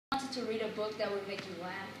to read a book that would make you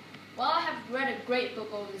laugh? Well, I have read a great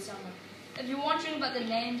book over the summer. If you're wondering about the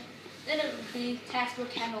name, then it would be Taxper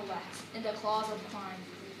Candlewax in the Claws of Crime.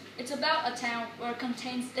 It's about a town where it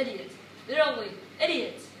contains idiots. Literally,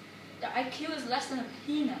 idiots. Their IQ is less than a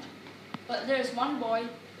peanut. But there's one boy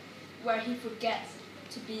where he forgets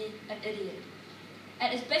to be an idiot.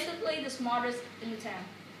 And it's basically the smartest in the town.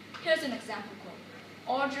 Here's an example quote.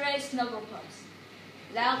 Audrey Snugglepuss,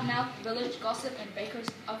 loudmouth village gossip and bakers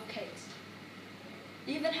of cakes.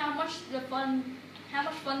 Even how much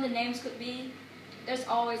fun the names could be, there's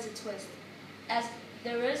always a twist, as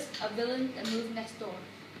there is a villain that moves next door.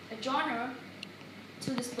 The genre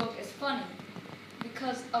to this book is funny,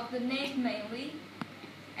 because of the name mainly,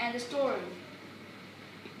 and the story.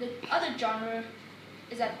 The other genre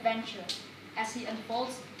is adventure, as he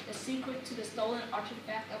unfolds the secret to the stolen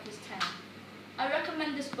artifact of his town. I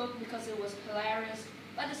recommend this book because it was hilarious,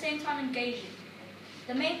 but at the same time engaging.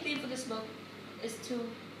 The main theme for this book is to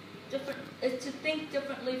think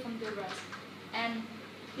differently from the rest. And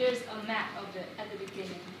here's a map of it at the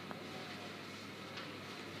beginning.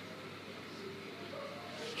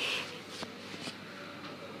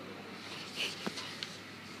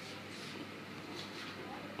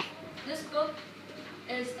 This book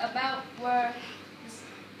is about where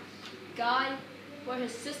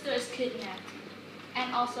his sister is kidnapped,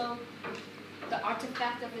 and also the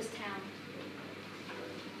artifact of his town.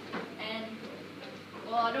 And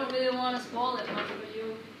well, I don't really want to spoil it much for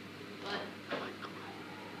you, but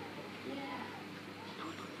yeah.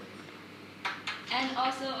 And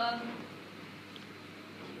also,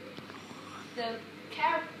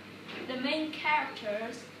 the main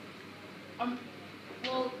characters are,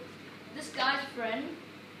 well, this guy's friend,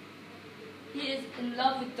 he is in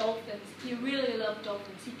love with dolphins. He really loves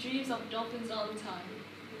dolphins. He dreams of dolphins all the time.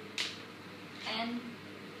 And,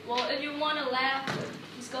 well, if you want to laugh,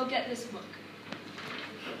 just go get this book.